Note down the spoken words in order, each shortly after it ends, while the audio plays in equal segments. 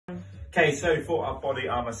Okay, so for our body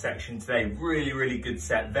armor section today, really good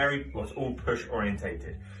set, it's all push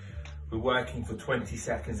orientated. We're working for 20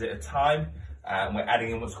 seconds at a time, and we're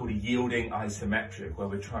adding in what's called a yielding isometric, where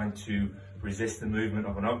we're trying to resist the movement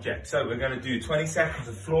of an object. So we're going to do 20 seconds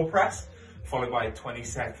of floor press, followed by a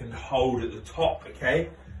 20-second hold at the top, okay?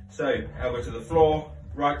 So elbow to the floor,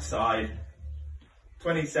 right side,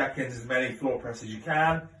 20 seconds, as many floor press as you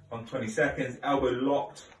can. On 20 seconds, elbow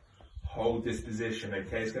locked, hold this position,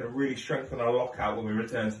 okay? It's going to really strengthen our lockout when we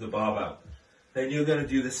return to the barbell. Then you're going to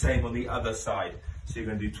do the same on the other side. So you're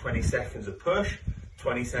going to do 20 seconds of push,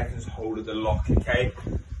 20 seconds hold at the lock, okay?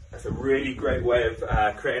 That's a really great way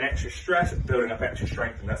of creating extra stress and building up extra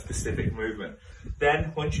strength in that specific movement.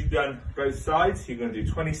 Then, once you've done both sides, you're going to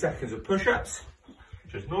do 20 seconds of push-ups,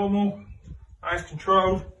 just normal, nice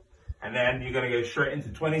controlled, and then you're going to go straight into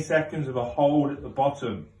 20 seconds of a hold at the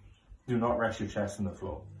bottom. Do not rest your chest on the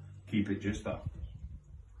floor. Keep it just up.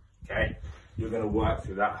 Okay? You're going to work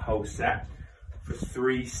through that whole set. For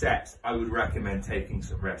 3 sets, I would recommend taking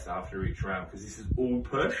some rest after each round because this is all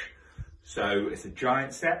push. So it's a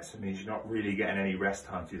giant set, so it means you're not really getting any rest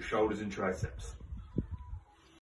time to your shoulders and triceps.